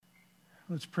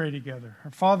Let's pray together.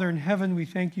 Our Father in heaven, we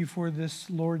thank you for this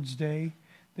Lord's Day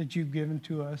that you've given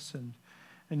to us.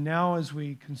 And now as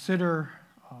we consider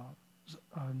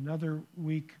another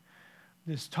week,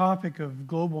 this topic of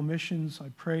global missions, I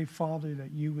pray, Father,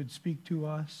 that you would speak to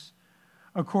us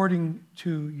according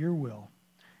to your will.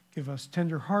 Give us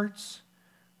tender hearts.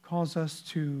 Cause us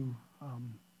to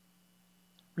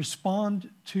respond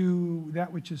to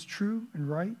that which is true and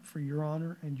right for your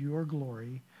honor and your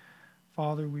glory.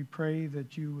 Father, we pray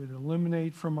that you would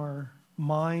eliminate from our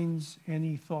minds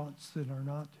any thoughts that are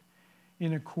not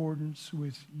in accordance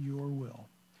with your will.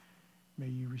 May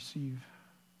you receive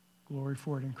glory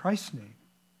for it in Christ's name.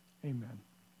 Amen.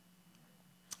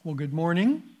 Well, good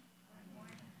morning.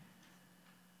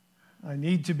 I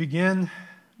need to begin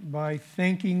by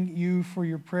thanking you for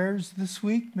your prayers this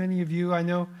week. Many of you, I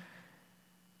know,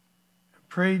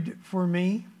 prayed for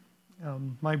me.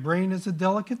 My brain is a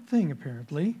delicate thing,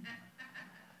 apparently,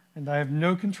 and I have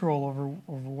no control over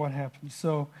what happens.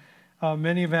 So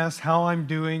many have asked how I'm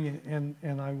doing,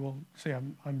 and I will say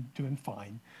I'm doing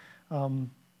fine.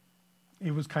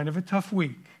 It was kind of a tough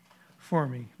week for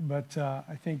me, but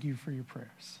I thank you for your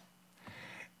prayers.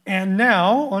 And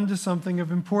now, on to something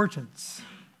of importance.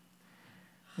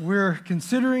 We're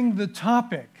considering the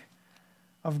topic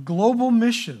of global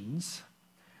missions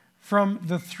from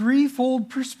the threefold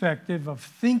perspective of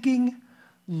thinking,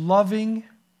 loving,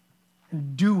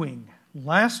 and doing.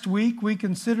 Last week, we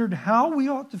considered how we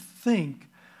ought to think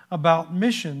about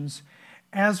missions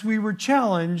as we were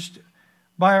challenged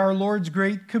by our Lord's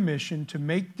Great Commission to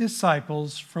make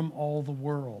disciples from all the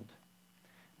world.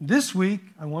 This week,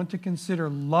 I want to consider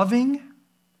loving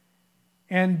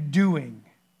and doing.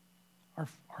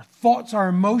 Our thoughts, our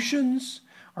emotions,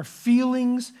 our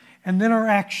feelings, and then our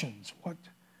actions.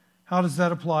 How does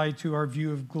that apply to our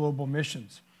view of global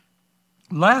missions?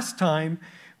 Last time,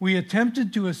 we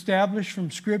attempted to establish from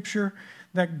Scripture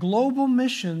that global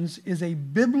missions is a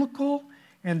biblical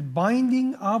and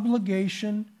binding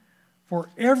obligation for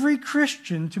every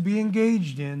Christian to be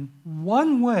engaged in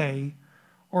one way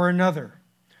or another.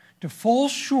 To fall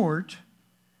short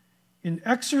in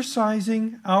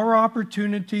exercising our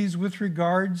opportunities with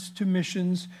regards to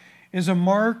missions is a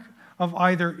mark of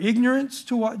either ignorance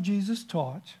to what Jesus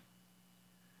taught,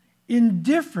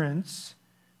 indifference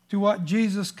to what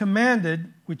Jesus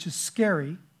commanded, which is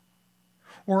scary,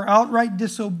 or outright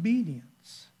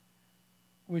disobedience,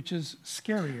 which is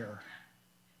scarier.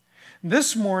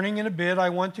 This morning, in a bit, I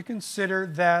want to consider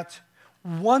that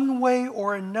one way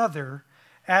or another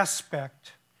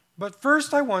aspect. But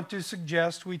first, I want to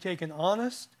suggest we take an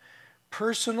honest,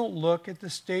 personal look at the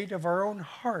state of our own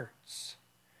hearts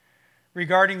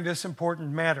regarding this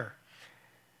important matter.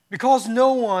 Because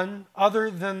no one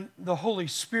other than the Holy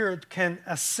Spirit can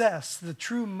assess the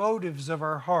true motives of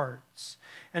our hearts,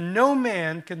 and no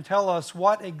man can tell us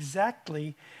what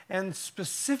exactly and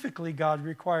specifically God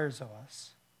requires of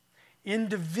us.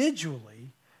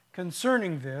 Individually,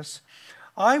 concerning this,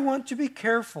 I want to be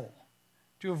careful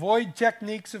to avoid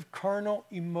techniques of carnal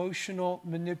emotional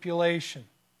manipulation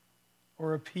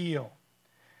or appeal.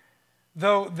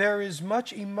 Though there is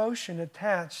much emotion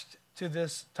attached to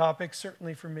this topic,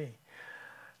 certainly for me.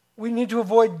 We need to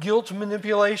avoid guilt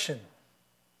manipulation.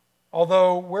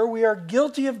 Although where we are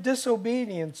guilty of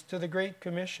disobedience to the Great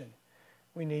Commission,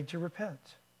 we need to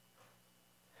repent.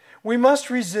 We must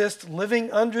resist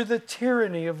living under the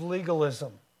tyranny of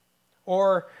legalism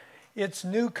or its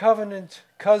new covenant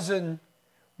cousin,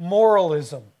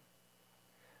 moralism.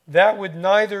 That would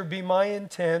neither be my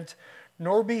intent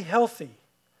nor be healthy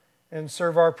and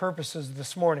serve our purposes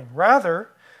this morning. Rather,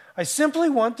 I simply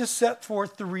want to set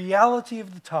forth the reality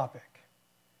of the topic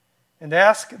and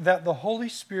ask that the Holy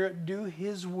Spirit do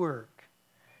His work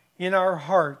in our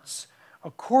hearts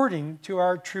according to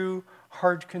our true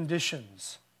heart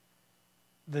conditions,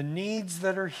 the needs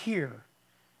that are here,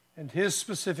 and His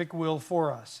specific will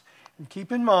for us. And keep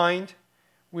in mind,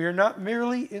 we are not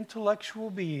merely intellectual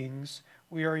beings,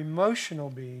 we are emotional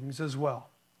beings as well.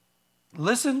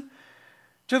 Listen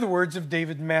to the words of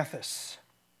David Mathis.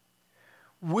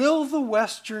 Will the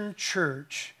Western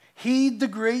Church heed the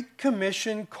Great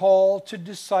Commission call to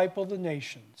disciple the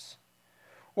nations?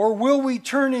 Or will we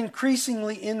turn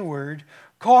increasingly inward,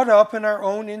 caught up in our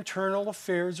own internal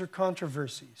affairs or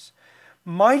controversies?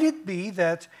 Might it be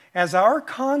that as our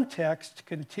context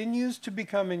continues to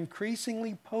become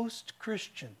increasingly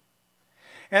post-Christian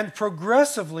and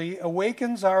progressively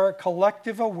awakens our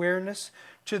collective awareness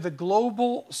to the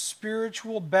global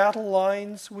spiritual battle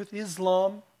lines with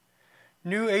Islam,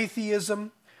 new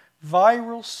atheism,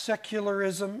 viral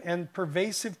secularism, and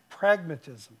pervasive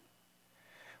pragmatism,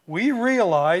 we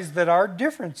realize that our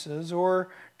differences, or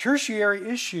tertiary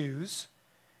issues,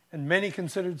 and many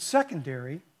considered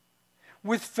secondary,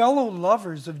 with fellow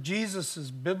lovers of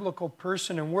Jesus' biblical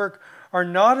person and work are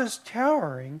not as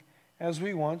towering as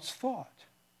we once thought.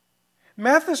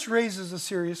 Mathis raises a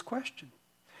serious question.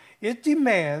 It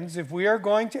demands, if we are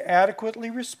going to adequately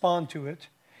respond to it,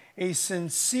 a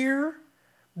sincere,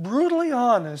 brutally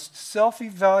honest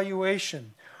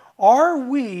self-evaluation. Are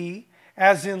we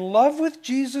as in love with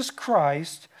Jesus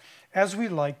Christ as we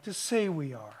like to say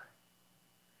we are?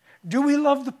 Do we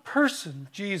love the person,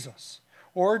 Jesus,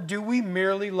 or do we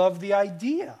merely love the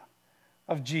idea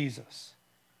of Jesus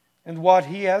and what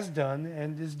he has done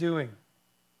and is doing?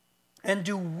 And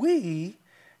do we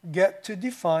get to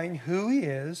define who he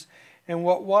is and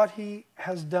what he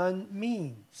has done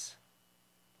means?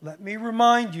 Let me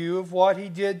remind you of what he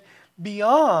did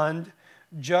beyond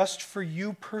just for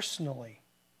you personally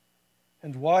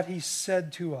and what he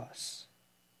said to us.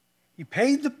 He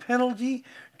paid the penalty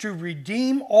to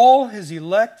redeem all his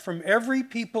elect from every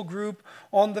people group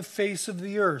on the face of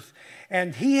the earth.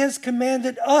 And he has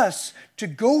commanded us to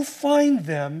go find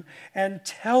them and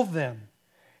tell them,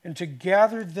 and to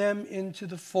gather them into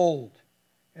the fold,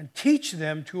 and teach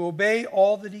them to obey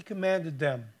all that he commanded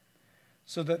them,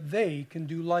 so that they can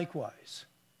do likewise.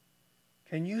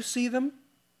 Can you see them?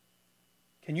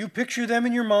 Can you picture them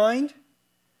in your mind?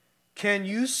 Can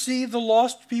you see the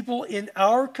lost people in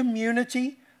our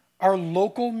community, our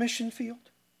local mission field?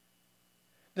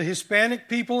 The Hispanic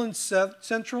people in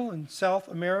Central and South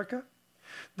America?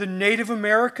 The Native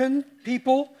American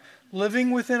people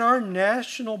living within our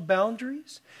national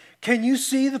boundaries? Can you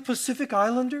see the Pacific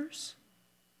Islanders?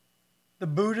 The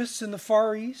Buddhists in the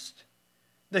Far East?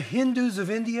 The Hindus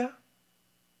of India?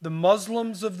 The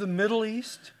Muslims of the Middle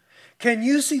East? Can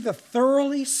you see the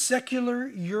thoroughly secular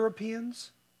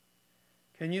Europeans?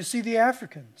 Can you see the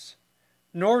Africans,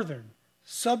 Northern,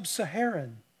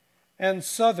 Sub-Saharan, and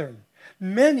Southern,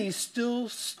 many still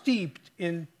steeped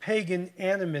in pagan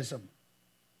animism?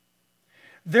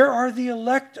 There are the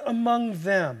elect among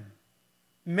them.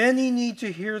 Many need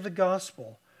to hear the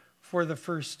gospel for the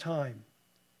first time.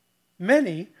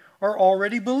 Many are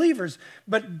already believers,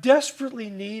 but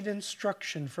desperately need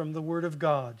instruction from the Word of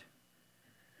God.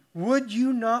 Would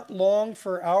you not long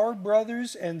for our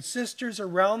brothers and sisters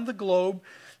around the globe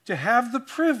to have the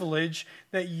privilege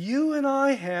that you and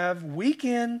I have week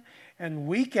in and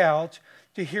week out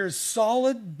to hear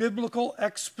solid biblical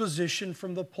exposition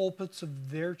from the pulpits of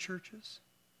their churches?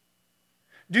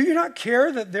 Do you not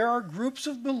care that there are groups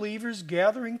of believers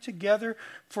gathering together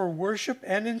for worship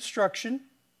and instruction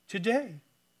today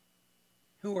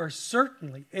who are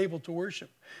certainly able to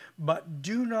worship, but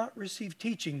do not receive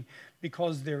teaching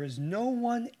because there is no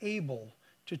one able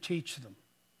to teach them?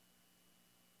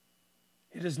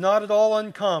 It is not at all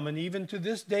uncommon, even to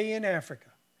this day in Africa,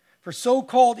 for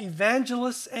so-called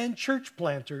evangelists and church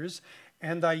planters,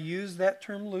 and I use that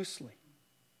term loosely,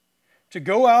 to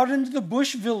go out into the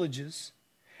bush villages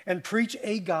and preach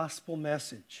a gospel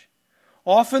message.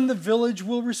 Often the village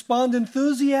will respond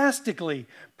enthusiastically,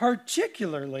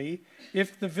 particularly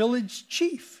if the village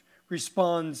chief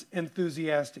responds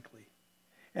enthusiastically.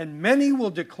 And many will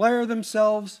declare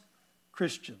themselves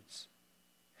Christians.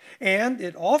 And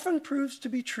it often proves to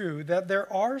be true that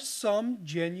there are some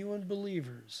genuine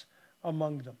believers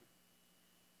among them.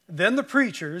 Then the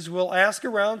preachers will ask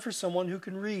around for someone who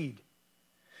can read.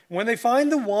 When they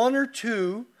find the one or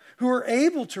two who are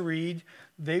able to read,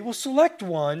 they will select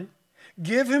one,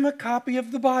 give him a copy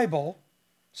of the Bible,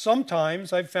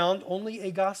 sometimes I've found only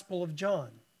a Gospel of John,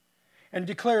 and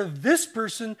declare this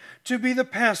person to be the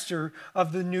pastor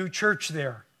of the new church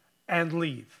there, and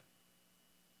leave.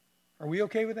 Are we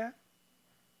okay with that?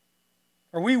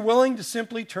 Are we willing to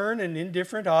simply turn an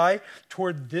indifferent eye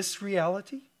toward this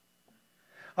reality?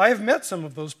 I have met some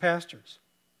of those pastors,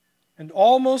 and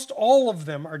almost all of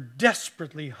them are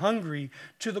desperately hungry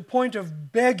to the point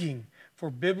of begging for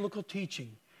biblical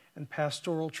teaching and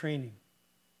pastoral training.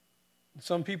 And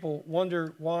some people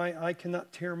wonder why I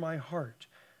cannot tear my heart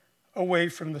away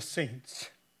from the saints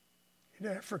in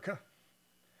Africa.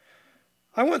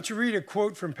 I want to read a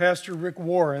quote from Pastor Rick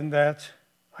Warren that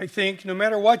I think, no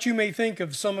matter what you may think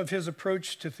of some of his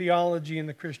approach to theology in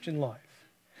the Christian life,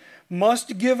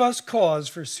 must give us cause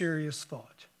for serious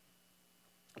thought.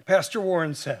 Pastor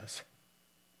Warren says,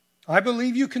 I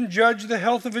believe you can judge the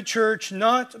health of a church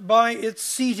not by its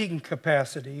seating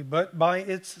capacity, but by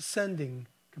its sending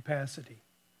capacity.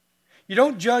 You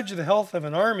don't judge the health of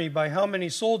an army by how many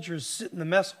soldiers sit in the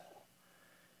mess hall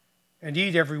and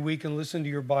eat every week and listen to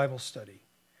your Bible study.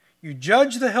 You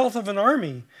judge the health of an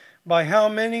army by how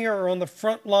many are on the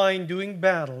front line doing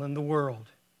battle in the world.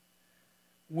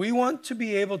 We want to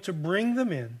be able to bring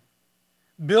them in,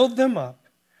 build them up,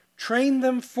 train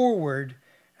them forward,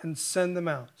 and send them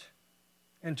out.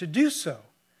 And to do so,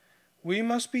 we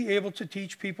must be able to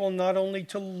teach people not only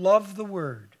to love the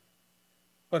Word,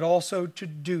 but also to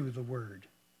do the Word.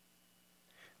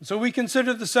 And so we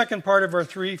consider the second part of our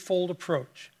threefold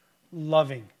approach,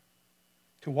 loving.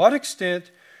 To what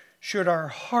extent should our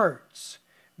hearts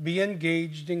be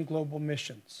engaged in global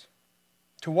missions?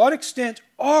 To what extent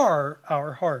are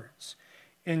our hearts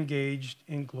engaged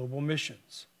in global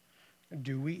missions?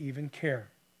 Do we even care?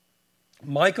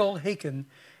 Michael Haykin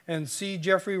and C.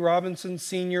 Jeffrey Robinson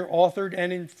Sr. authored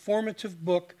an informative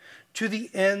book, To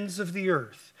the Ends of the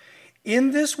Earth.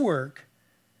 In this work,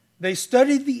 they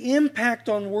studied the impact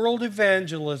on world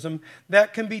evangelism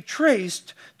that can be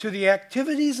traced to the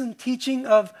activities and teaching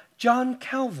of John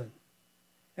Calvin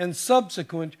and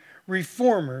subsequent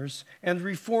reformers and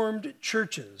reformed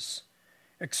churches,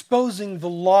 exposing the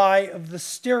lie of the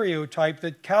stereotype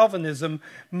that Calvinism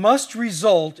must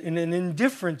result in an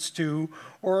indifference to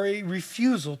or a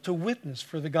refusal to witness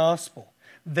for the gospel.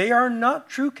 They are not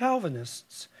true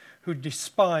Calvinists who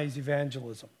despise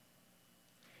evangelism.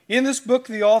 In this book,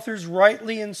 the authors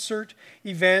rightly insert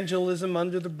evangelism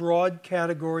under the broad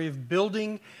category of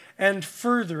building and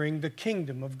furthering the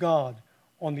kingdom of God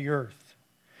on the earth.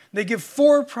 They give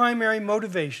four primary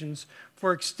motivations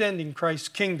for extending Christ's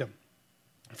kingdom.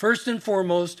 First and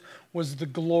foremost was the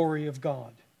glory of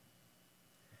God.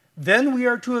 Then we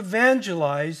are to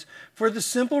evangelize for the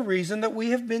simple reason that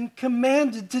we have been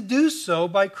commanded to do so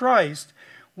by Christ,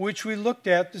 which we looked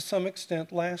at to some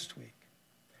extent last week.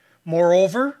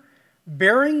 Moreover,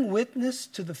 bearing witness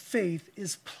to the faith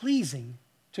is pleasing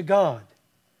to God.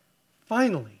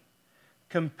 Finally,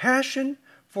 compassion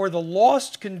for the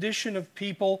lost condition of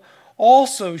people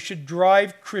also should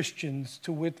drive Christians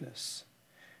to witness.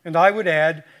 And I would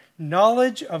add,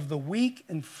 knowledge of the weak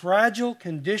and fragile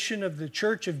condition of the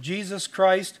Church of Jesus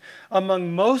Christ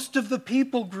among most of the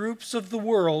people groups of the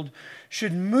world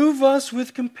should move us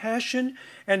with compassion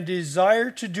and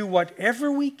desire to do whatever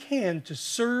we can to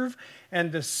serve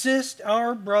and assist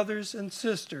our brothers and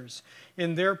sisters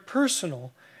in their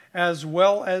personal as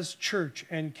well as church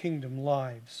and kingdom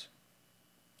lives.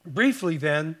 Briefly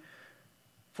then,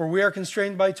 for we are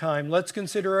constrained by time, let's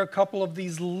consider a couple of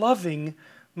these loving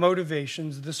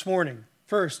motivations this morning.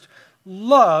 First,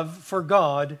 love for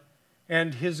God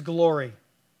and His glory.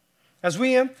 As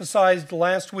we emphasized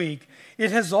last week,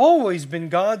 it has always been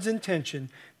God's intention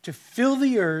to fill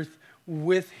the earth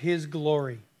with His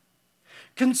glory.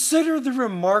 Consider the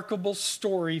remarkable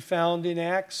story found in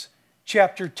Acts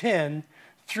chapter 10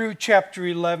 through chapter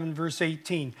 11, verse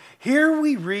 18. Here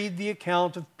we read the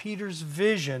account of Peter's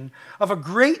vision of a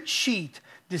great sheet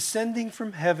descending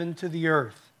from heaven to the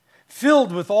earth,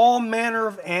 filled with all manner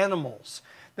of animals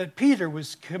that Peter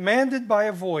was commanded by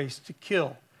a voice to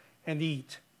kill and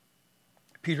eat.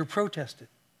 Peter protested.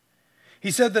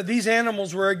 He said that these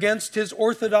animals were against his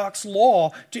orthodox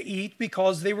law to eat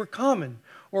because they were common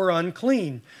or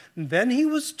unclean. And then he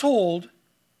was told,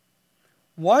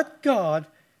 "What God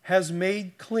has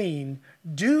made clean,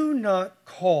 do not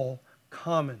call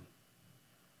common."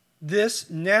 This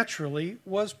naturally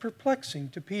was perplexing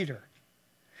to Peter.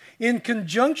 In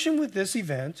conjunction with this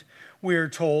event, we are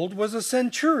told, was a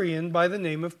centurion by the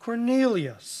name of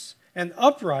Cornelius, an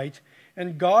upright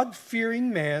and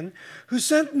God-fearing man who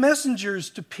sent messengers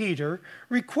to Peter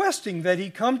requesting that he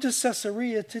come to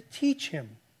Caesarea to teach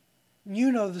him.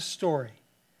 You know the story.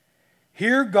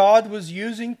 Here God was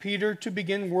using Peter to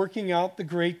begin working out the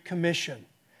Great Commission,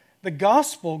 the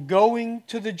gospel going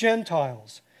to the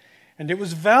Gentiles, and it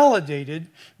was validated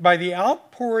by the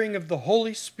outpouring of the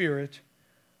Holy Spirit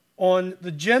on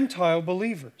the Gentile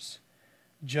believers,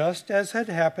 just as had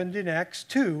happened in Acts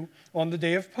 2 on the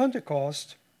day of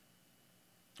Pentecost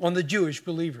on the Jewish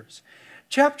believers.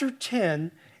 Chapter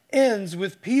 10 ends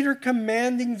with Peter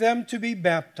commanding them to be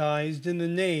baptized in the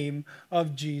name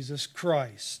of Jesus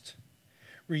Christ.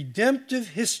 Redemptive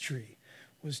history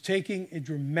was taking a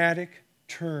dramatic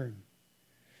turn.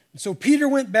 And so Peter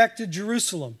went back to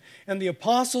Jerusalem, and the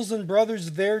apostles and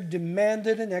brothers there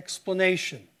demanded an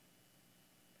explanation.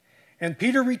 And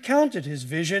Peter recounted his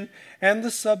vision and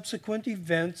the subsequent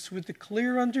events with the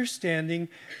clear understanding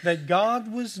that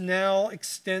God was now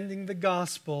extending the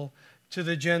gospel to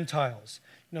the Gentiles.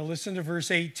 Now listen to verse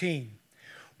 18.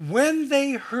 When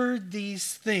they heard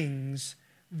these things,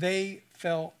 they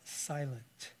fell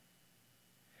silent.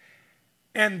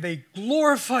 And they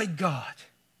glorified God,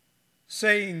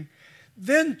 saying,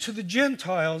 "Then to the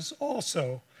Gentiles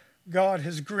also God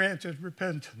has granted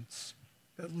repentance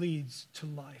that leads to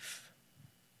life."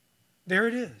 There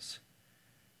it is.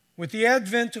 With the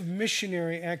advent of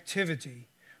missionary activity,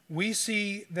 we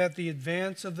see that the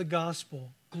advance of the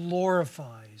gospel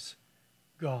glorifies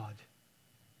God.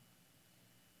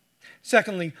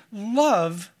 Secondly,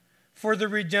 love for the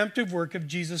redemptive work of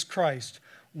Jesus Christ,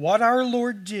 what our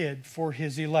Lord did for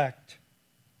his elect.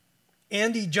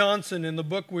 Andy Johnson, in the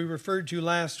book we referred to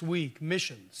last week,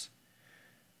 Missions,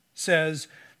 says,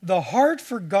 the heart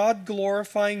for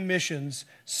God-glorifying missions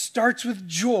starts with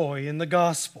joy in the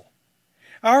gospel.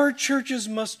 Our churches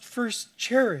must first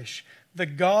cherish the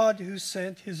God who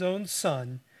sent his own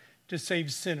Son to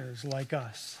save sinners like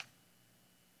us.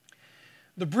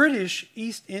 The British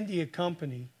East India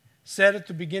Company said at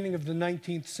the beginning of the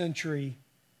 19th century,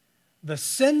 the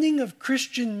sending of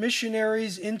Christian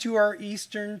missionaries into our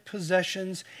eastern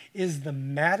possessions is the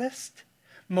maddest,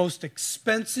 most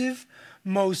expensive,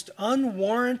 most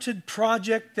unwarranted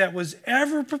project that was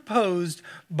ever proposed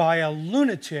by a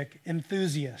lunatic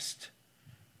enthusiast.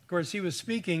 Of course, he was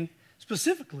speaking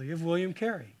specifically of William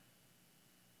Carey.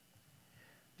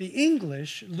 The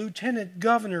English Lieutenant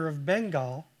Governor of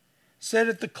Bengal said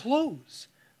at the close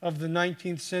of the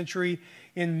 19th century,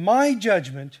 in my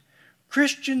judgment,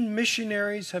 Christian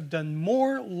missionaries have done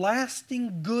more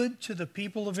lasting good to the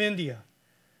people of India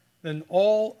than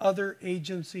all other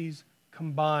agencies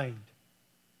combined.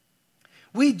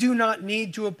 We do not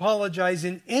need to apologize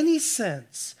in any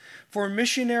sense for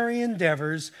missionary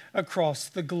endeavors across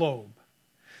the globe.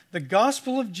 The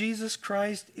gospel of Jesus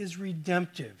Christ is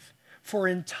redemptive for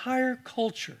entire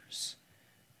cultures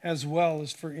as well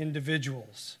as for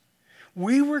individuals.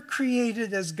 We were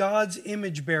created as God's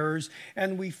image bearers,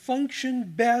 and we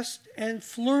function best and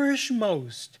flourish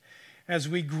most as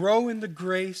we grow in the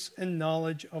grace and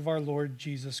knowledge of our Lord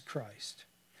Jesus Christ.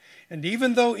 And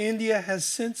even though India has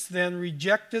since then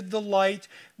rejected the light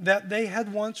that they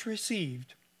had once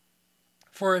received,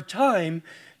 for a time,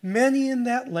 many in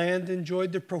that land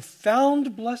enjoyed the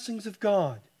profound blessings of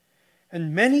God,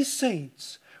 and many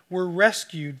saints were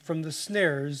rescued from the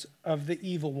snares of the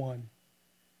evil one.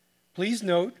 Please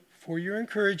note, for your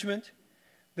encouragement,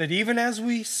 that even as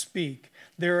we speak,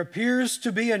 there appears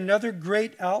to be another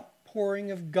great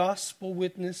outpouring of gospel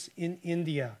witness in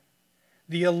India.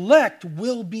 The elect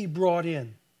will be brought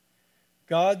in.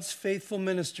 God's faithful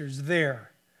ministers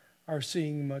there are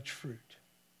seeing much fruit.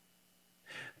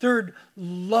 Third,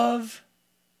 love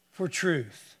for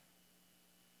truth.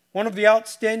 One of the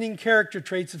outstanding character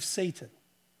traits of Satan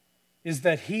is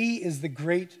that he is the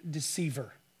great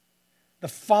deceiver, the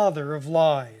father of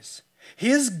lies.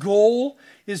 His goal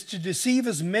is to deceive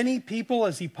as many people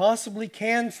as he possibly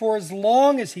can for as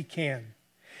long as he can.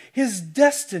 His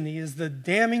destiny is the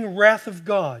damning wrath of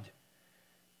God.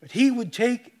 But he would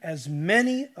take as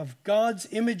many of God's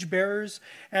image bearers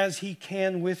as he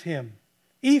can with him,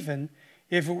 even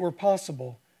if it were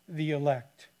possible, the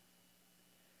elect.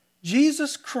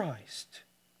 Jesus Christ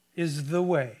is the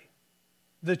way,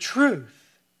 the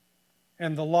truth,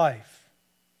 and the life.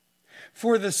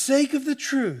 For the sake of the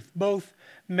truth, both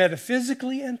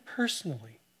metaphysically and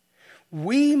personally,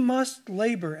 we must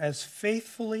labor as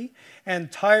faithfully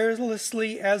and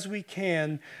tirelessly as we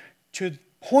can to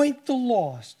point the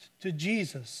lost to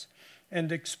Jesus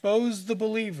and expose the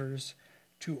believers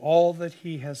to all that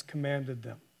he has commanded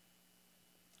them.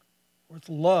 With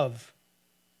love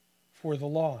for the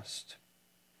lost.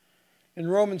 In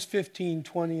Romans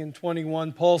 15:20 and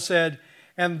 21, Paul said,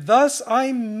 "And thus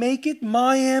I make it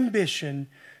my ambition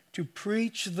to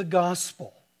preach the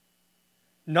gospel,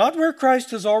 not where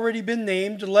Christ has already been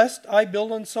named, lest I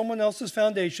build on someone else's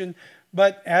foundation,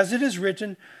 but as it is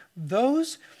written,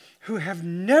 those who have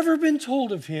never been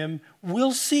told of him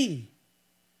will see,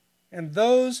 and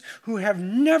those who have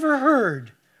never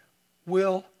heard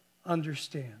will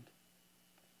understand."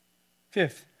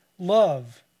 Fifth,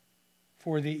 love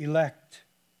for the elect.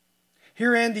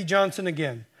 Hear Andy Johnson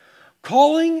again.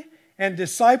 Calling and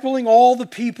discipling all the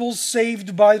peoples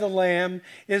saved by the Lamb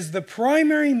is the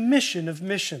primary mission of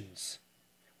missions.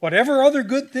 Whatever other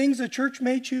good things a church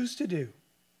may choose to do,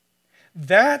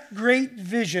 that great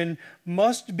vision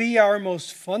must be our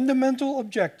most fundamental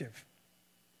objective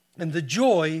and the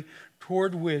joy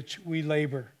toward which we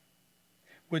labor.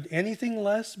 Would anything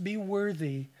less be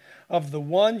worthy of the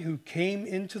one who came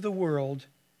into the world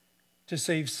to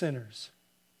save sinners?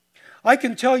 I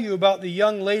can tell you about the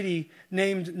young lady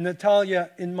named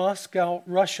Natalia in Moscow,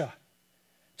 Russia,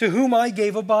 to whom I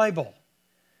gave a Bible.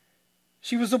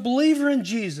 She was a believer in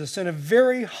Jesus in a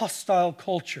very hostile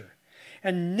culture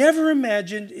and never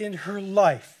imagined in her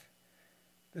life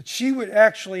that she would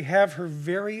actually have her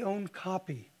very own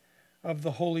copy of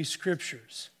the Holy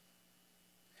Scriptures.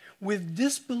 With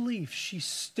disbelief, she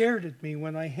stared at me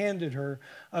when I handed her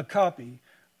a copy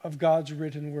of God's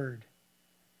written word.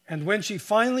 And when she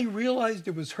finally realized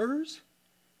it was hers,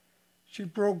 she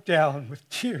broke down with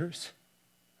tears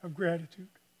of gratitude.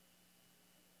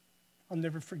 I'll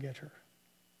never forget her.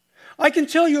 I can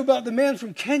tell you about the man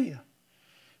from Kenya,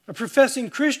 a professing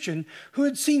Christian who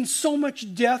had seen so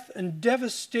much death and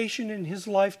devastation in his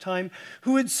lifetime,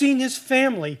 who had seen his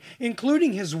family,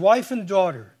 including his wife and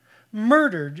daughter,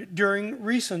 murdered during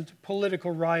recent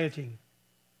political rioting,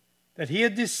 that he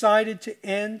had decided to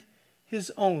end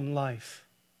his own life.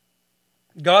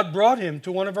 God brought him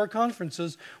to one of our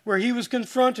conferences where he was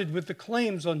confronted with the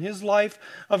claims on his life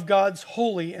of God's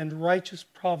holy and righteous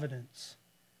providence.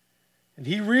 And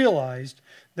he realized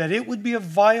that it would be a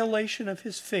violation of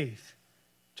his faith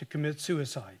to commit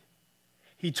suicide.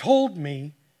 He told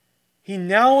me he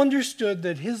now understood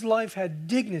that his life had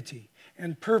dignity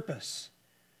and purpose,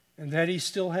 and that he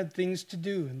still had things to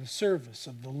do in the service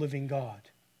of the living God.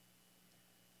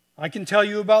 I can tell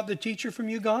you about the teacher from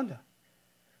Uganda,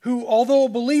 who, although a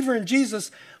believer in Jesus,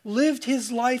 lived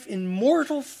his life in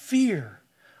mortal fear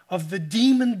of the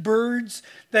demon birds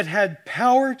that had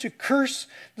power to curse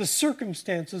the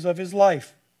circumstances of his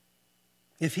life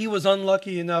if he was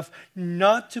unlucky enough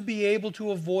not to be able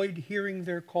to avoid hearing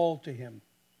their call to him.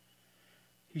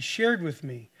 He shared with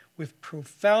me with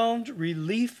profound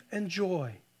relief and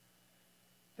joy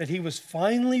that he was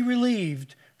finally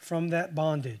relieved from that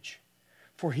bondage,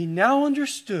 for he now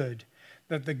understood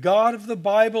that the God of the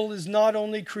Bible is not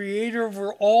only creator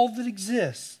over all that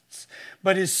exists,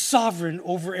 but is sovereign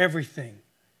over everything,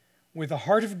 with a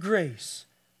heart of grace,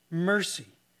 mercy,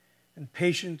 and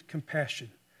patient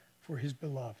compassion for his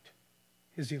beloved,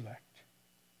 his elect.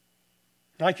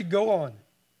 And I could go on,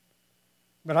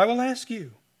 but I will ask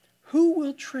you, who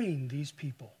will train these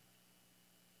people?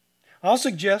 I'll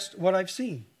suggest what I've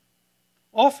seen.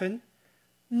 Often,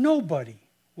 nobody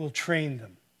will train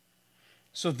them.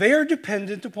 So they are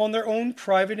dependent upon their own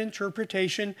private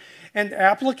interpretation and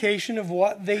application of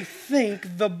what they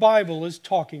think the Bible is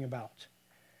talking about.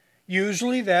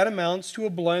 Usually that amounts to a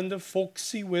blend of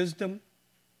folksy wisdom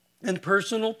and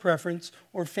personal preference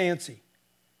or fancy,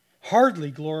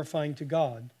 hardly glorifying to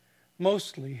God,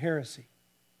 mostly heresy.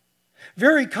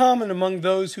 Very common among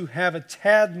those who have a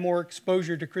tad more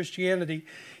exposure to Christianity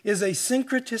is a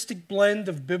syncretistic blend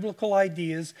of biblical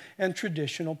ideas and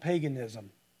traditional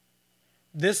paganism.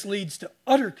 This leads to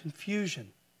utter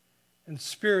confusion and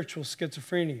spiritual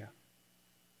schizophrenia.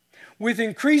 With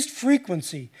increased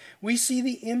frequency, we see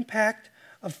the impact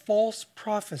of false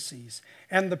prophecies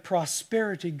and the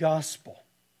prosperity gospel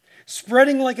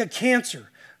spreading like a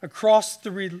cancer across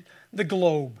the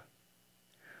globe.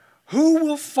 Who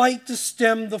will fight to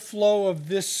stem the flow of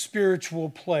this spiritual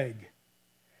plague?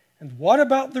 And what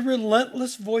about the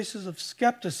relentless voices of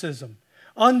skepticism,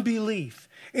 unbelief,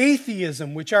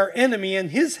 atheism, which our enemy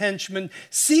and his henchmen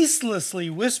ceaselessly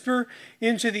whisper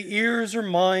into the ears or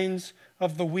minds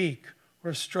of the weak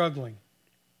or struggling?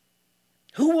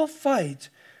 Who will fight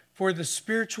for the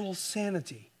spiritual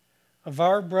sanity of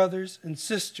our brothers and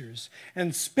sisters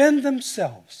and spend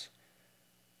themselves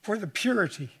for the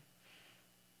purity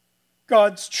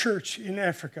God's church in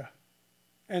Africa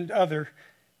and other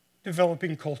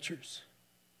developing cultures?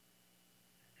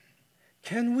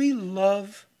 Can we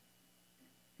love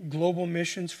global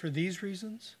missions for these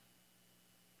reasons?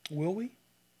 Will we?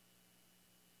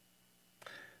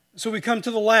 So we come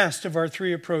to the last of our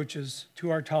three approaches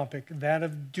to our topic, that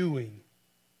of doing.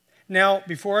 Now,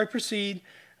 before I proceed,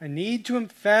 I need to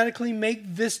emphatically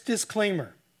make this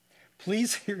disclaimer.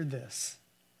 Please hear this.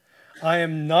 I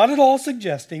am not at all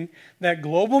suggesting that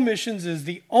global missions is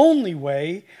the only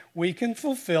way we can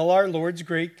fulfill our Lord's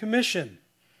Great Commission.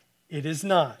 It is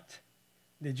not.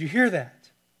 Did you hear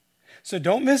that? So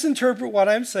don't misinterpret what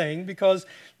I'm saying, because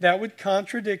that would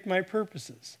contradict my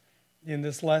purposes in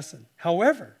this lesson.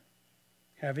 However,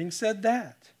 having said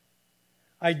that,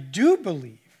 I do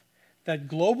believe that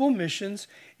global missions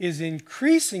is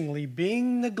increasingly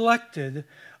being neglected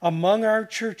among our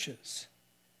churches,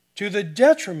 to the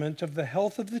detriment of the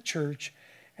health of the church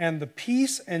and the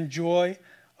peace and joy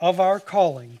of our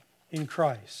calling in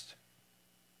Christ.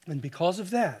 And because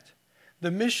of that,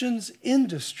 the missions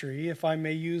industry, if I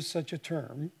may use such a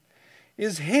term,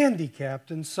 is handicapped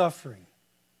and suffering.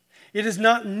 It is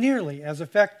not nearly as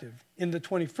effective in the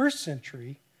 21st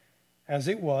century as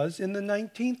it was in the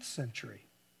 19th century.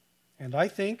 And I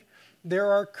think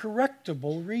there are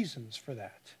correctable reasons for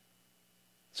that.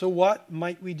 So what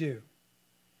might we do?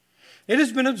 It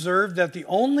has been observed that the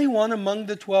only one among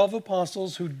the 12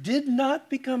 apostles who did not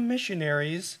become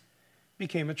missionaries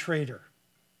became a traitor.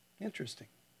 Interesting.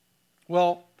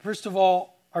 Well, first of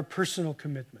all, our personal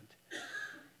commitment.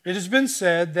 It has been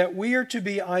said that we are to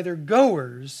be either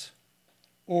goers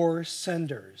or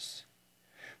senders.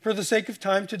 For the sake of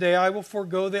time today, I will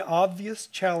forego the obvious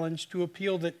challenge to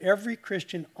appeal that every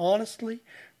Christian honestly,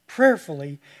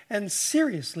 prayerfully, and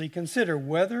seriously consider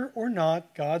whether or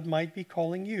not God might be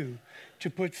calling you to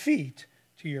put feet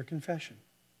to your confession.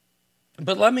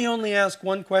 But let me only ask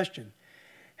one question.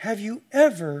 Have you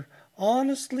ever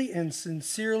honestly and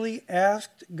sincerely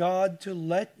asked God to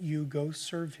let you go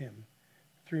serve Him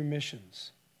through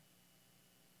missions?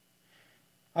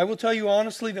 I will tell you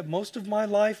honestly that most of my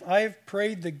life I have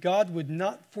prayed that God would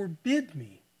not forbid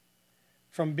me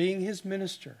from being His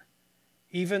minister,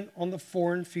 even on the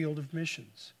foreign field of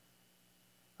missions.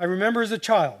 I remember as a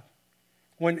child,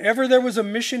 whenever there was a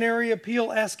missionary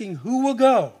appeal asking who will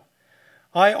go,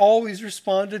 I always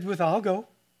responded with, I'll go.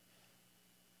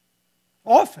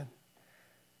 Often,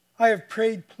 I have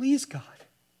prayed, please God,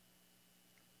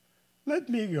 let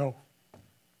me go.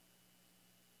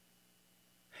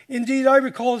 Indeed, I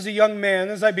recall as a young man,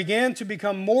 as I began to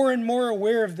become more and more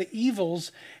aware of the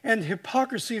evils and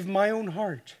hypocrisy of my own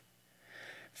heart,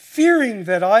 fearing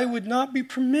that I would not be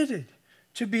permitted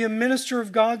to be a minister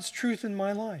of God's truth in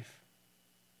my life.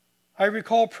 I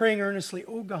recall praying earnestly,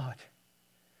 oh God,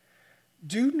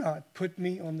 do not put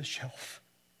me on the shelf.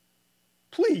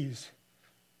 Please,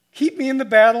 keep me in the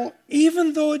battle,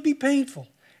 even though it be painful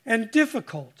and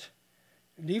difficult,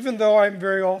 and even though I'm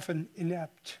very often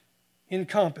inept,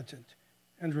 incompetent,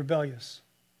 and rebellious.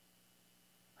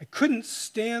 I couldn't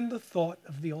stand the thought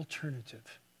of the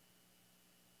alternative.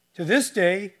 To this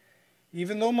day,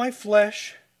 even though my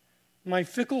flesh, my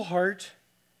fickle heart,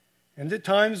 and at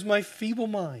times my feeble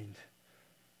mind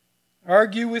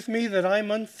argue with me that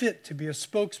I'm unfit to be a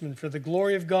spokesman for the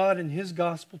glory of God and His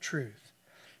gospel truth,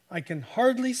 I can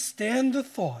hardly stand the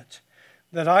thought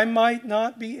that I might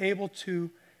not be able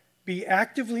to be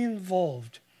actively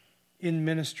involved in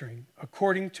ministering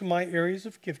according to my areas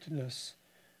of giftedness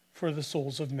for the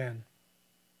souls of men.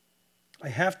 I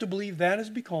have to believe that is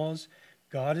because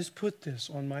God has put this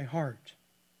on my heart.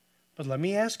 But let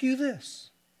me ask you this.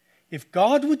 If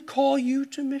God would call you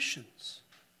to missions,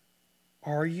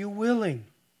 are you willing?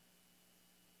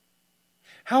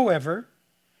 However,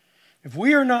 if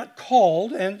we are not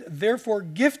called and therefore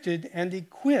gifted and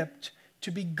equipped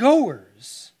to be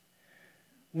goers,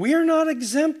 we are not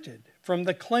exempted from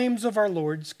the claims of our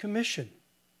Lord's commission.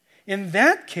 In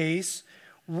that case,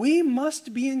 we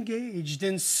must be engaged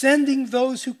in sending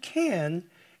those who can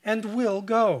and will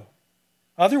go.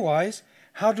 Otherwise,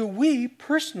 how do we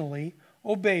personally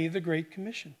obey the Great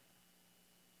Commission?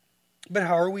 But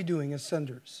how are we doing as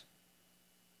senders?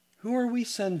 Who are we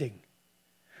sending?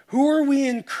 Who are we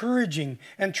encouraging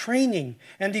and training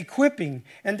and equipping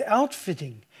and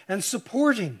outfitting and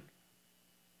supporting?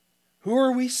 Who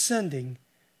are we sending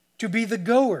to be the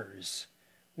goers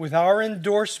with our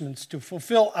endorsements to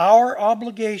fulfill our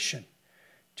obligation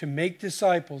to make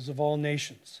disciples of all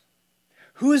nations?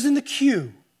 Who is in the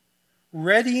queue,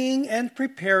 readying and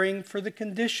preparing for the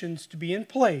conditions to be in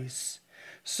place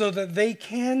so that they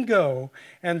can go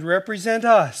and represent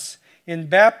us in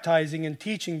baptizing and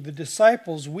teaching the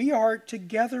disciples we are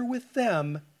together with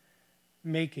them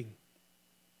making?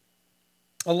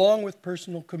 Along with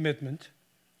personal commitment,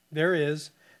 there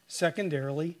is,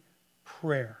 secondarily,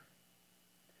 prayer.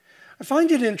 I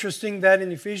find it interesting that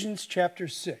in Ephesians chapter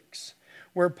 6,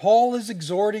 where Paul is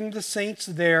exhorting the saints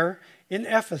there in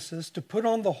Ephesus to put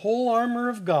on the whole armor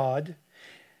of God,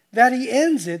 that he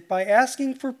ends it by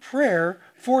asking for prayer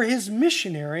for his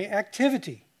missionary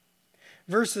activity.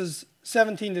 Verses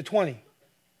 17 to 20.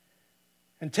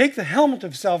 And take the helmet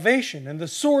of salvation and the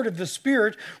sword of the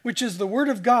Spirit, which is the word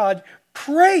of God,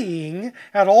 praying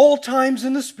at all times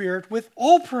in the Spirit with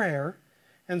all prayer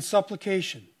and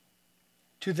supplication.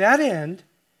 To that end,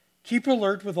 keep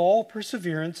alert with all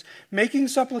perseverance, making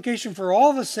supplication for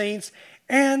all the saints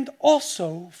and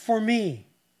also for me,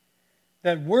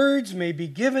 that words may be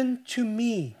given to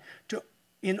me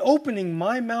in opening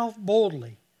my mouth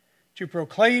boldly to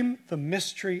proclaim the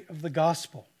mystery of the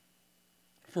gospel,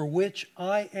 for which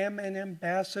I am an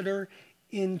ambassador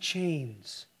in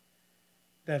chains,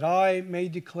 that I may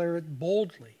declare it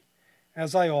boldly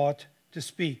as I ought to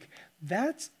speak.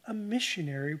 That's a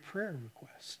missionary prayer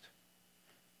request.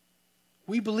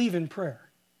 We believe in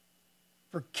prayer.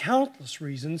 For countless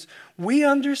reasons, we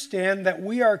understand that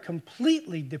we are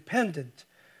completely dependent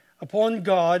upon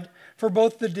God for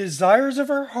both the desires of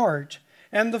our heart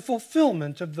and the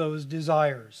fulfillment of those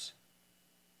desires.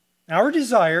 Our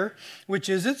desire, which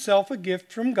is itself a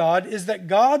gift from God, is that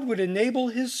God would enable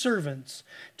His servants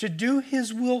to do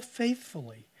His will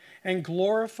faithfully and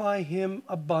glorify Him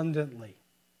abundantly.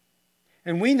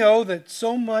 And we know that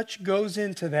so much goes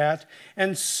into that,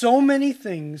 and so many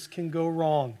things can go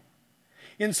wrong.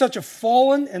 In such a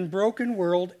fallen and broken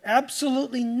world,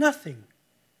 absolutely nothing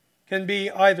can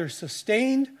be either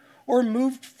sustained or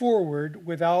moved forward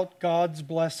without God's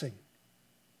blessing.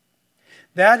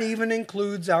 That even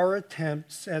includes our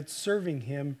attempts at serving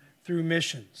Him through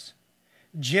missions.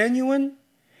 Genuine,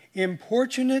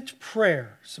 importunate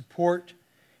prayer support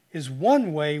is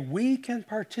one way we can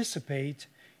participate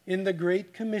in the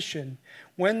Great Commission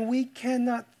when we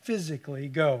cannot physically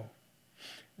go.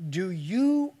 Do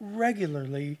you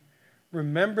regularly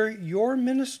remember your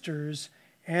ministers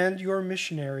and your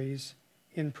missionaries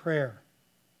in prayer?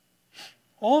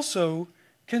 Also,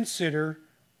 consider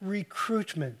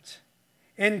recruitment,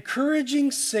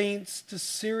 encouraging saints to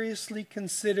seriously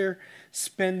consider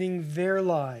spending their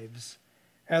lives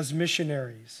as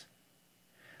missionaries.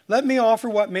 Let me offer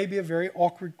what may be a very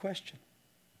awkward question,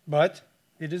 but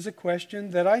it is a question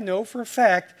that I know for a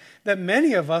fact that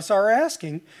many of us are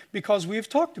asking because we have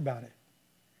talked about it.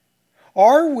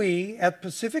 Are we at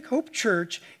Pacific Hope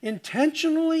Church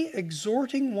intentionally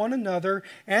exhorting one another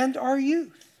and our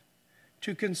youth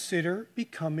to consider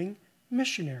becoming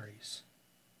missionaries?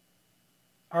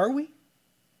 Are we?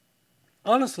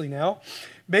 Honestly now,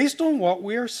 based on what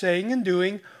we are saying and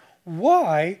doing,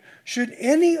 why should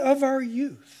any of our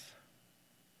youth,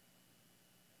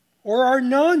 or our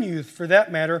non-youth for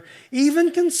that matter,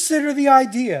 even consider the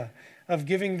idea of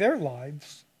giving their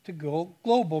lives to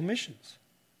global missions?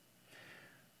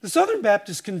 The Southern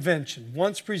Baptist Convention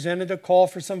once presented a call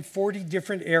for some 40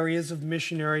 different areas of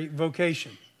missionary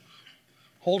vocation.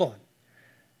 Hold on.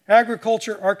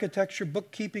 Agriculture, architecture,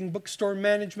 bookkeeping, bookstore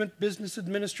management, business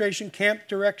administration, camp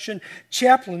direction,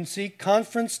 chaplaincy,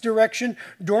 conference direction,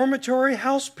 dormitory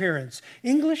house parents,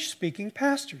 English-speaking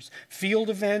pastors, field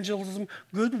evangelism,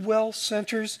 goodwill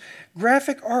centers,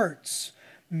 graphic arts,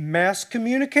 mass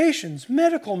communications,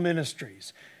 medical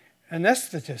ministries,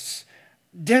 anesthetists,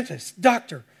 dentist,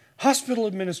 doctor, hospital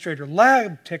administrator,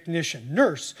 lab technician,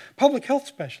 nurse, public health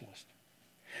specialist,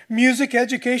 music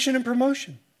education and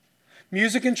promotion,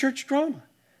 music and church drama,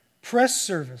 press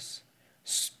service,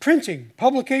 printing,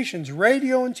 publications,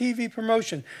 radio and TV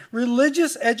promotion,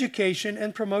 religious education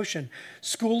and promotion,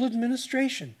 school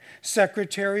administration,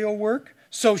 secretarial work,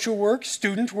 social work,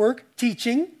 student work,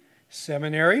 teaching,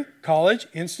 seminary, college,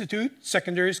 institute,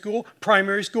 secondary school,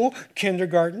 primary school,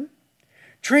 kindergarten,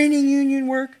 training union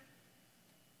work,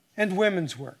 and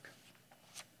women's work.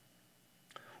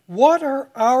 What are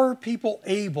our people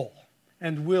able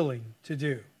and willing to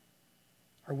do?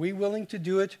 Are we willing to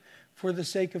do it for the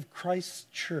sake of Christ's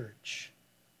church,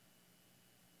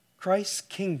 Christ's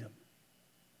kingdom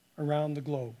around the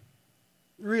globe?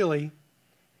 Really,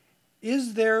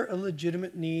 is there a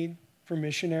legitimate need for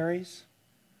missionaries?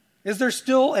 Is there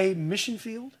still a mission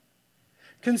field?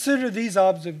 Consider these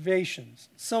observations.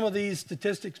 Some of these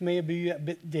statistics may be a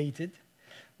bit dated,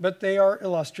 but they are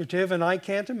illustrative, and I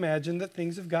can't imagine that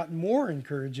things have gotten more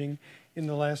encouraging in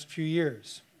the last few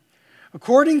years.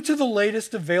 According to the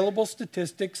latest available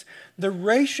statistics, the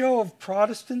ratio of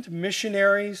Protestant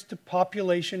missionaries to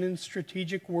population in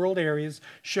strategic world areas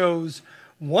shows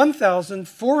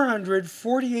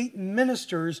 1,448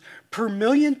 ministers per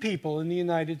million people in the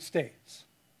United States.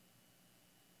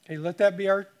 Okay, let that be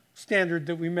our standard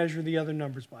that we measure the other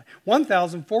numbers by.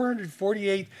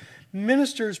 1,448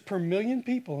 ministers per million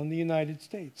people in the United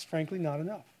States. Frankly, not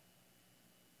enough.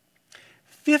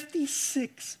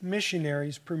 56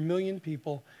 missionaries per million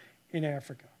people in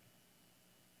Africa.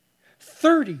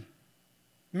 30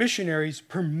 missionaries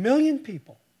per million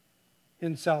people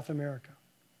in South America.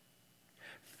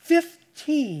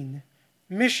 15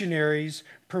 missionaries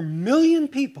per million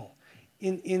people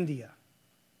in India.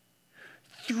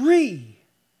 3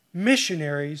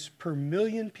 missionaries per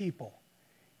million people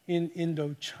in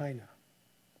Indochina.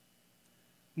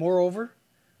 Moreover,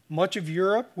 much of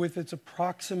Europe, with its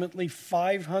approximately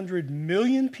 500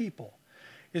 million people,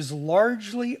 is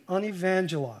largely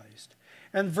unevangelized,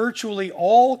 and virtually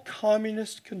all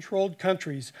communist-controlled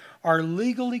countries are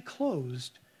legally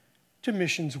closed to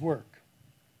missions work.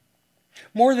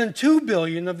 More than 2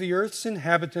 billion of the earth's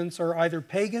inhabitants are either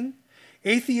pagan,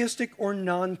 atheistic, or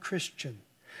non-Christian.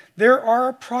 There are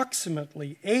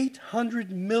approximately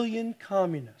 800 million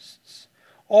communists,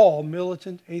 all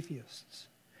militant atheists.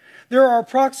 There are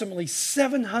approximately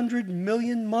 700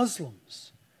 million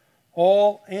Muslims,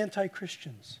 all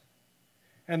anti-Christians.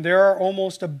 And there are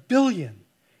almost 1 billion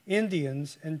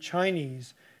Indians and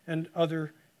Chinese and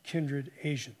other kindred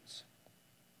Asians.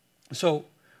 So,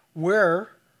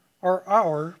 where are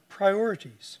our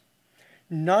priorities?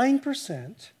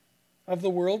 9% of the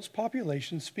world's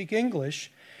population speak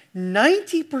English,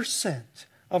 90%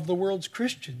 of the world's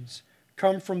Christians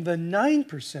come from the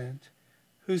 9%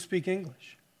 who speak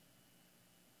English.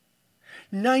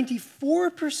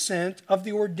 94% of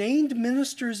the ordained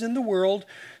ministers in the world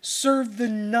serve the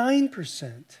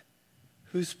 9%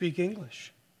 who speak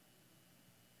English.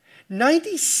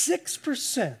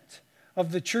 96%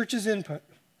 of the church's input,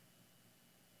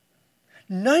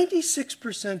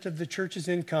 96% of the church's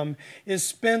income is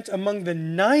spent among the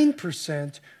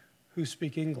 9% who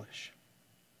speak English.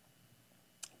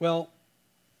 Well,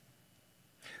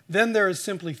 then there is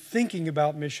simply thinking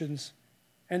about missions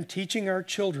and teaching our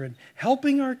children,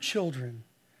 helping our children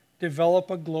develop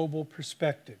a global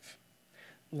perspective.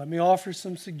 Let me offer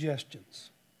some suggestions.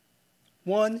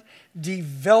 1,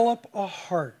 develop a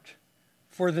heart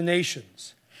for the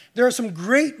nations. There are some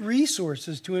great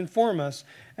resources to inform us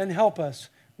and help us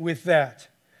with that.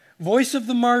 Voice of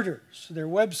the Martyrs, their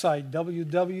website,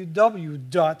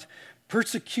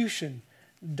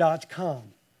 www.persecution.com.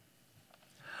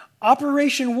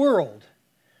 Operation World,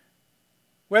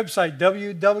 website,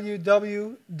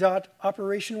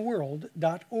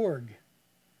 www.operationworld.org.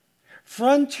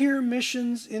 Frontier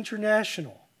Missions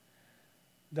International,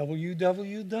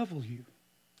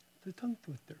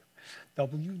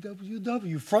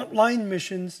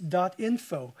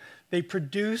 www.frontlinemissions.info. They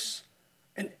produce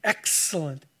an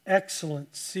excellent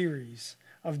series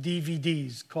of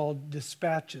DVDs called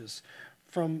Dispatches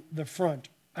from the Front.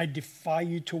 I defy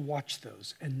you to watch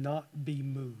those and not be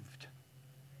moved.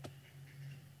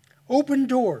 Open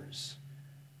Doors,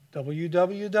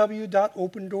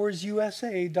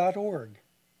 www.opendoorsusa.org.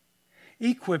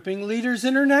 Equipping Leaders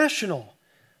International,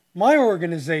 my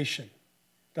organization,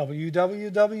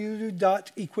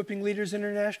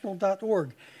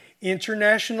 www.equippingleadersinternational.org.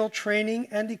 International Training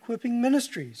and Equipping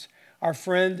Ministries, our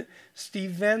friend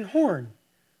Steve Van Horn,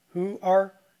 who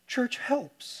our church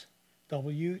helps,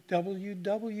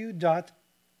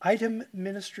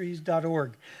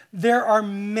 www.itemministries.org. There are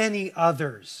many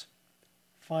others.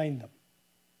 Find them.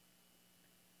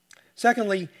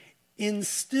 Secondly,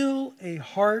 instill a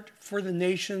heart for the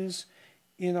nations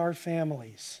in our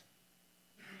families.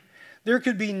 There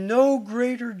could be no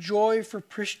greater joy for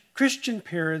Christian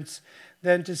parents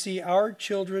than to see our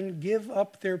children give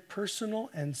up their personal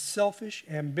and selfish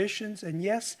ambitions, and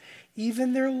yes,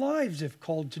 even their lives if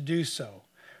called to do so,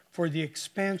 for the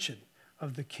expansion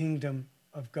of the kingdom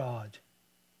of God.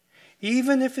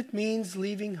 Even if it means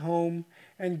leaving home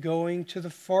and going to the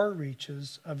far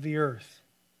reaches of the earth.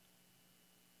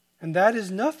 And that is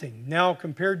nothing now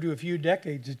compared to a few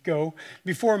decades ago,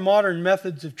 before modern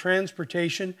methods of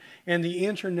transportation and the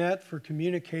internet for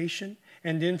communication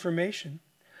and information.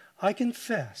 I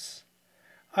confess,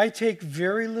 I take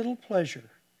very little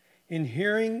pleasure in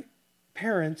hearing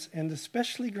parents, and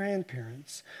especially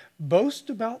grandparents, boast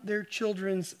about their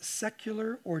children's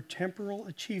secular or temporal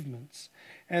achievements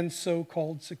and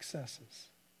so-called successes.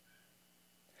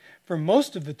 For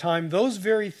most of the time, those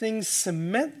very things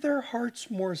cement their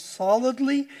hearts more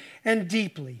solidly and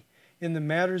deeply in the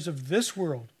matters of this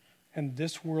world and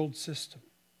this world system.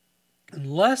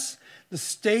 Unless the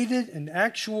stated and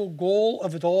actual goal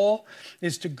of it all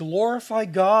is to glorify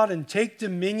God and take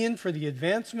dominion for the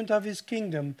advancement of His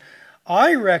kingdom,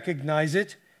 I recognize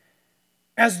it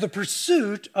as the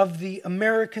pursuit of the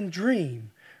American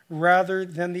dream rather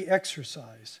than the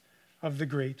exercise of the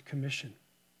Great Commission.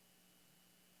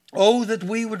 Oh, that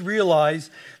we would realize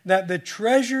that the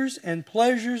treasures and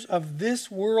pleasures of this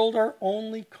world are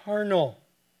only carnal,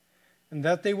 and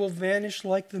that they will vanish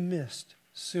like the mist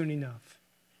soon enough.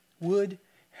 Wood,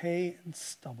 hay, and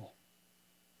stubble.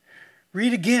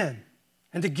 Read again,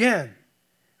 and again,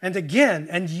 and again,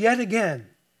 and yet again,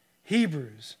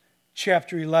 Hebrews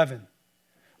chapter 11.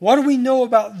 What do we know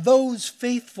about those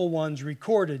faithful ones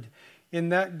recorded in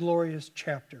that glorious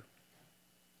chapter?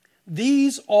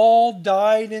 These all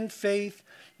died in faith,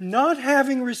 not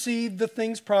having received the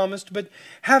things promised, but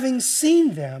having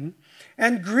seen them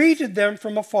and greeted them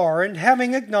from afar, and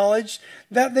having acknowledged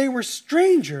that they were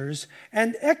strangers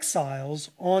and exiles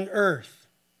on earth.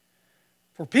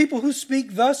 For people who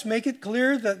speak thus make it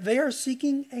clear that they are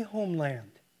seeking a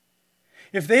homeland.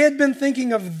 If they had been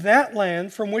thinking of that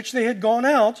land from which they had gone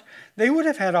out, they would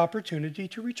have had opportunity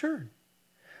to return.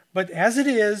 But as it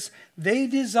is, they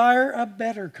desire a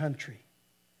better country,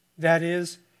 that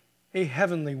is, a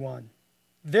heavenly one.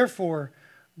 Therefore,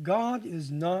 God is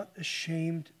not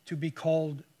ashamed to be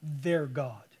called their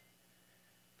God,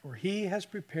 for He has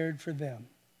prepared for them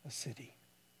a city.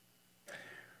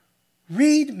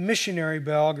 Read missionary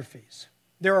biographies.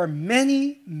 There are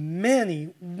many,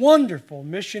 many wonderful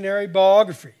missionary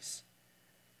biographies.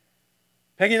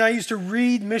 Peggy and I used to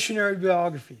read missionary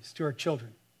biographies to our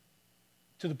children.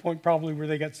 to the point probably where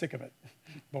they got sick of it,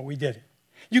 but we did it.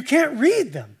 You can't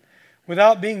read them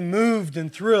without being moved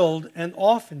and thrilled and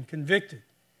often convicted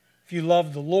if you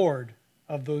love the Lord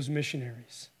of those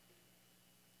missionaries.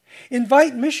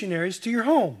 Invite missionaries to your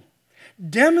home.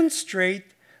 Demonstrate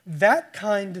that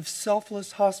kind of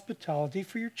selfless hospitality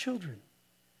for your children.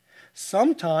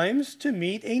 Sometimes to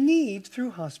meet a need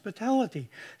through hospitality.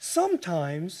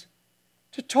 Sometimes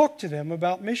to talk to them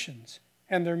about missions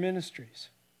and their ministries.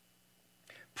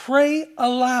 Pray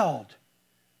aloud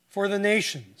for the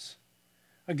nations.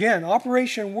 Again,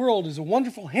 Operation World is a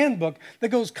wonderful handbook that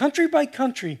goes country by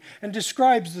country and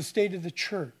describes the state of the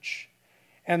church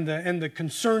and the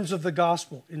concerns of the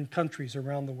gospel in countries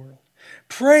around the world.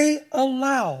 Pray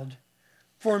aloud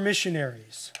for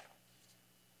missionaries.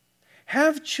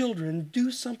 Have children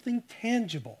do something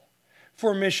tangible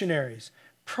for missionaries.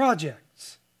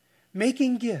 Projects,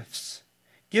 making gifts,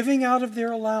 giving out of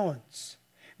their allowance,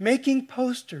 making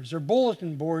posters or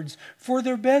bulletin boards for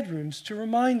their bedrooms to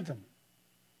remind them.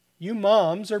 You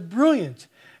moms are brilliant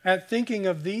at thinking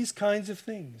of these kinds of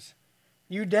things.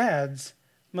 You dads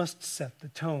must set the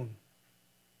tone.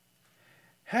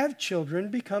 Have children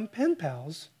become pen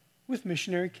pals with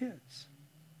missionary kids.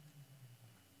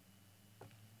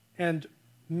 And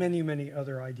many, many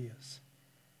other ideas.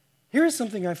 Here is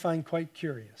something I find quite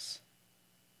curious.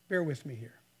 Bear with me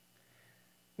here.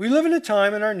 We live in a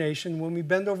time in our nation when we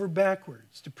bend over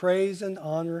backwards to praise and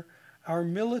honor our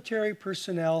military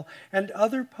personnel and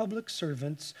other public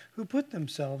servants who put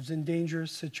themselves in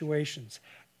dangerous situations,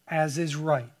 as is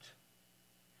right.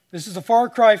 This is a far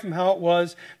cry from how it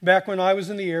was back when I was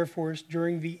in the Air Force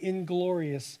during the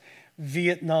inglorious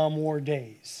Vietnam War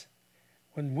days,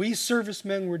 when we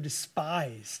servicemen were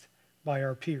despised by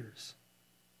our peers.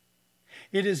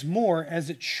 It is more as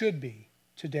it should be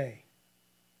today.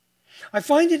 I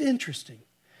find it interesting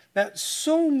that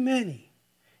so many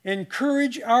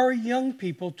encourage our young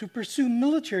people to pursue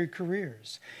military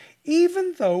careers,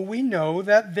 even though we know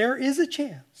that there is a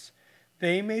chance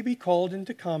they may be called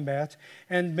into combat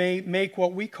and may make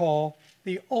what we call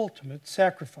the ultimate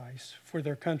sacrifice for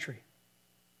their country.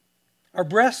 Our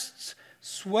breasts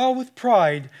swell with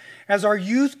pride as our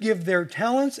youth give their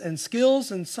talents and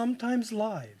skills and sometimes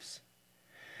lives.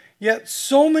 Yet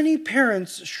so many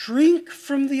parents shrink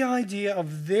from the idea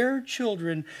of their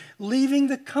children leaving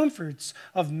the comforts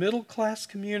of middle-class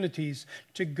communities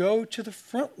to go to the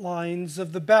front lines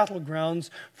of the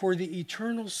battlegrounds for the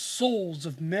eternal souls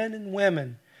of men and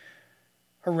women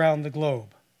around the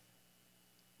globe.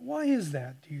 Why is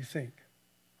that, do you think?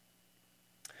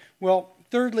 Well,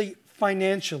 thirdly,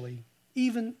 financially,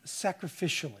 even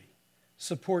sacrificially,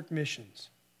 support missions.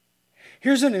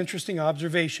 Here's an interesting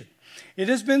observation. It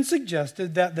has been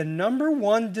suggested that the number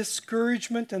one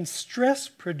discouragement and stress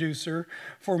producer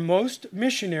for most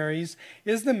missionaries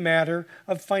is the matter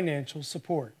of financial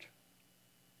support.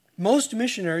 Most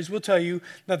missionaries will tell you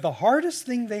that the hardest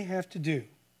thing they have to do,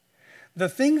 the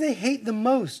thing they hate the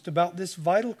most about this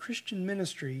vital Christian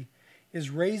ministry, is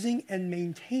raising and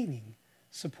maintaining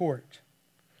support.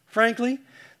 Frankly,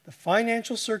 the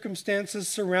financial circumstances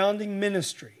surrounding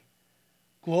ministry,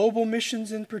 global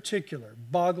missions in particular,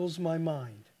 boggles my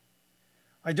mind.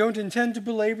 I don't intend to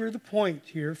belabor the point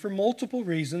here for multiple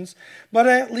reasons, but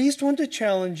I at least want to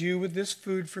challenge you with this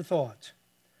food for thought.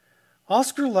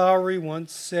 Oscar Lowry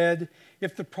once said,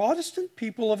 if the Protestant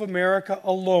people of America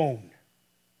alone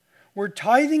were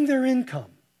tithing their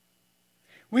income,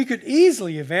 we could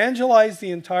easily evangelize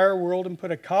the entire world and put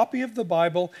a copy of the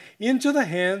Bible into the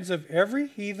hands of every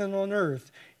heathen on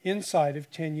earth inside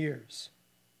of 10 years.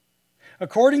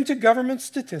 According to government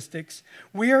statistics,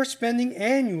 we are spending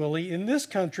annually in this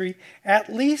country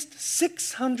at least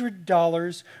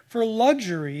 $600 for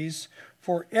luxuries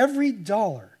for every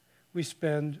dollar we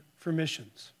spend for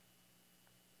missions.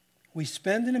 We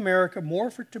spend in America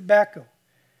more for tobacco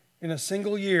in a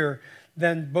single year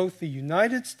than both the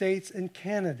United States and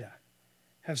Canada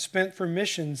have spent for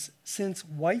missions since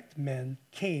white men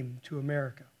came to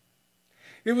America.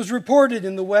 It was reported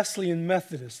in the Wesleyan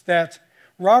Methodist that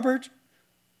Robert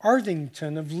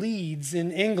Arthington of Leeds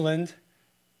in England,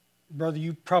 brother,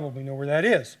 you probably know where that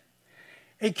is,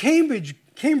 a Cambridge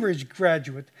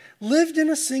graduate, lived in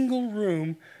a single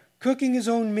room cooking his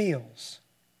own meals.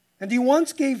 And he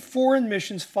once gave foreign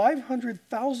missions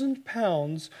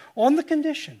 £500,000 on the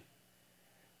condition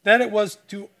that it was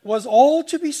all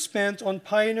to be spent on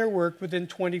pioneer work within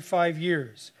 25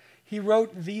 years. He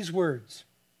wrote these words,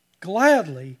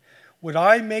 "Gladly would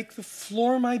I make the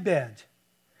floor my bed,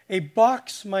 a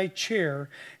box my chair,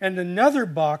 and another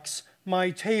box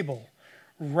my table,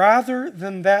 rather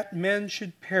than that men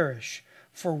should perish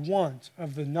for want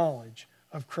of the knowledge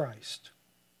of Christ."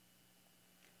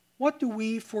 What do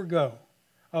we forego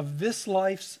of this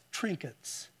life's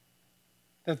trinkets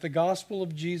that the gospel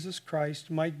of Jesus Christ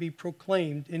might be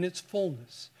proclaimed in its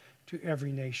fullness to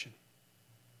every nation?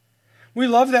 We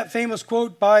love that famous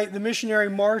quote by the missionary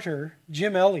martyr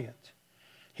Jim Elliot.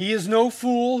 He is no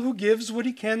fool who gives what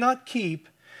he cannot keep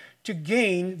to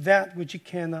gain that which he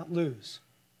cannot lose.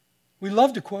 We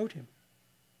love to quote him.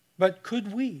 But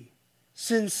could we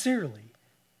sincerely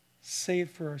say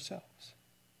it for ourselves?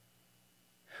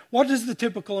 What does the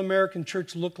typical American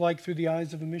church look like through the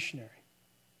eyes of a missionary?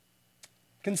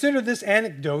 Consider this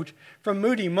anecdote from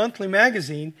Moody Monthly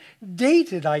Magazine,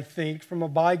 dated, I think, from a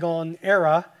bygone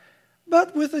era,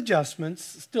 but with adjustments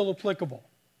still applicable.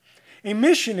 A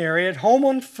missionary at home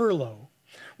on furlough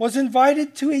was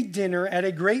invited to a dinner at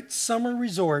a great summer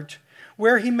resort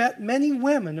where he met many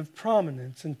women of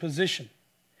prominence and position.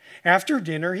 After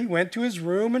dinner, he went to his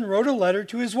room and wrote a letter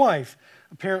to his wife.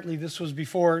 Apparently, this was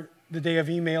before the day of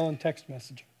email and text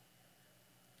messaging.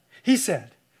 He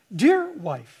said, "Dear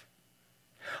wife,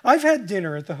 I've had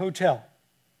dinner at the hotel.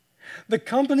 The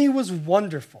company was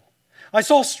wonderful. I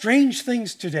saw strange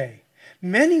things today.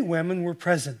 Many women were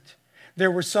present.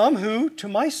 There were some who, to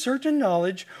my certain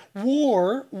knowledge,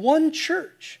 wore one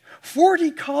church, 40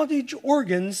 cottage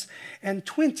organs, and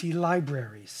 20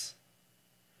 libraries."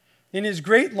 In his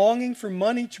great longing for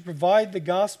money to provide the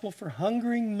gospel for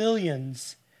hungering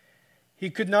millions, he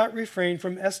could not refrain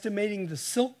from estimating the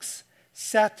silks,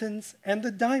 satins, and the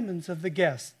diamonds of the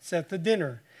guests at the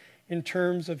dinner in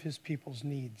terms of his people's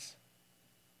needs.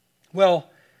 Well,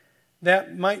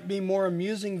 that might be more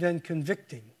amusing than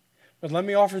convicting, but let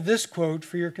me offer this quote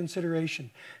for your consideration.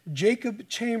 Jacob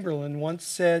Chamberlain once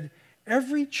said,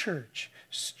 "Every church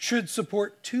should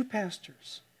support 2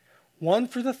 pastors, one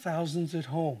for the thousands at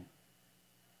home,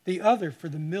 the other for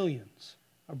the millions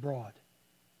abroad."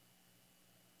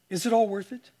 Is it all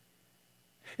worth it?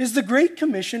 Is the Great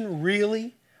Commission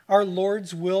really our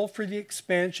Lord's will for the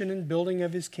expansion and building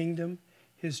of his kingdom,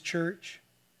 his church?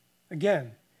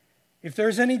 Again, if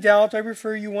there's any doubt, I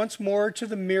refer you once more to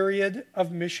the myriad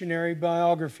of missionary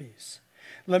biographies.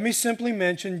 Let me simply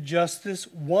mention just this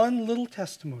one little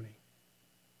testimony.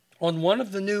 On one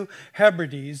of the New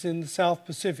Hebrides in the South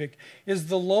Pacific is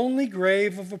the lonely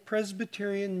grave of a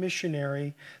Presbyterian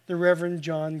missionary, the Reverend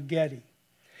John Getty.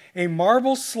 A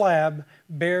marble slab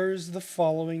bears the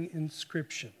following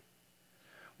inscription: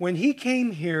 "When he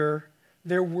came here,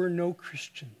 there were no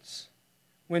Christians.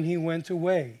 When he went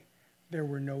away, there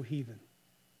were no heathen."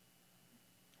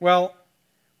 Well,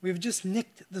 we've just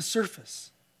nicked the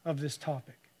surface of this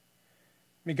topic.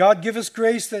 May God give us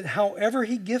grace that however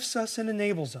he gifts us and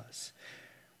enables us,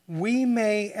 we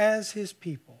may, as his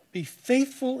people, be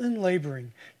faithful in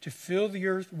laboring to fill the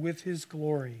earth with his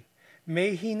glory.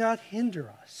 May he not hinder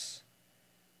us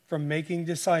from making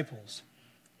disciples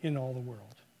in all the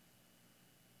world.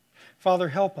 Father,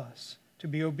 help us to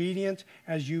be obedient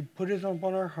as you put it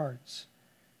upon our hearts,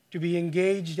 to be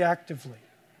engaged actively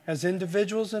as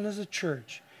individuals and as a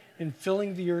church in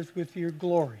filling the earth with your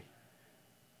glory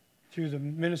through the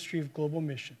ministry of global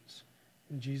missions.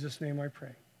 In Jesus' name I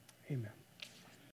pray. Amen.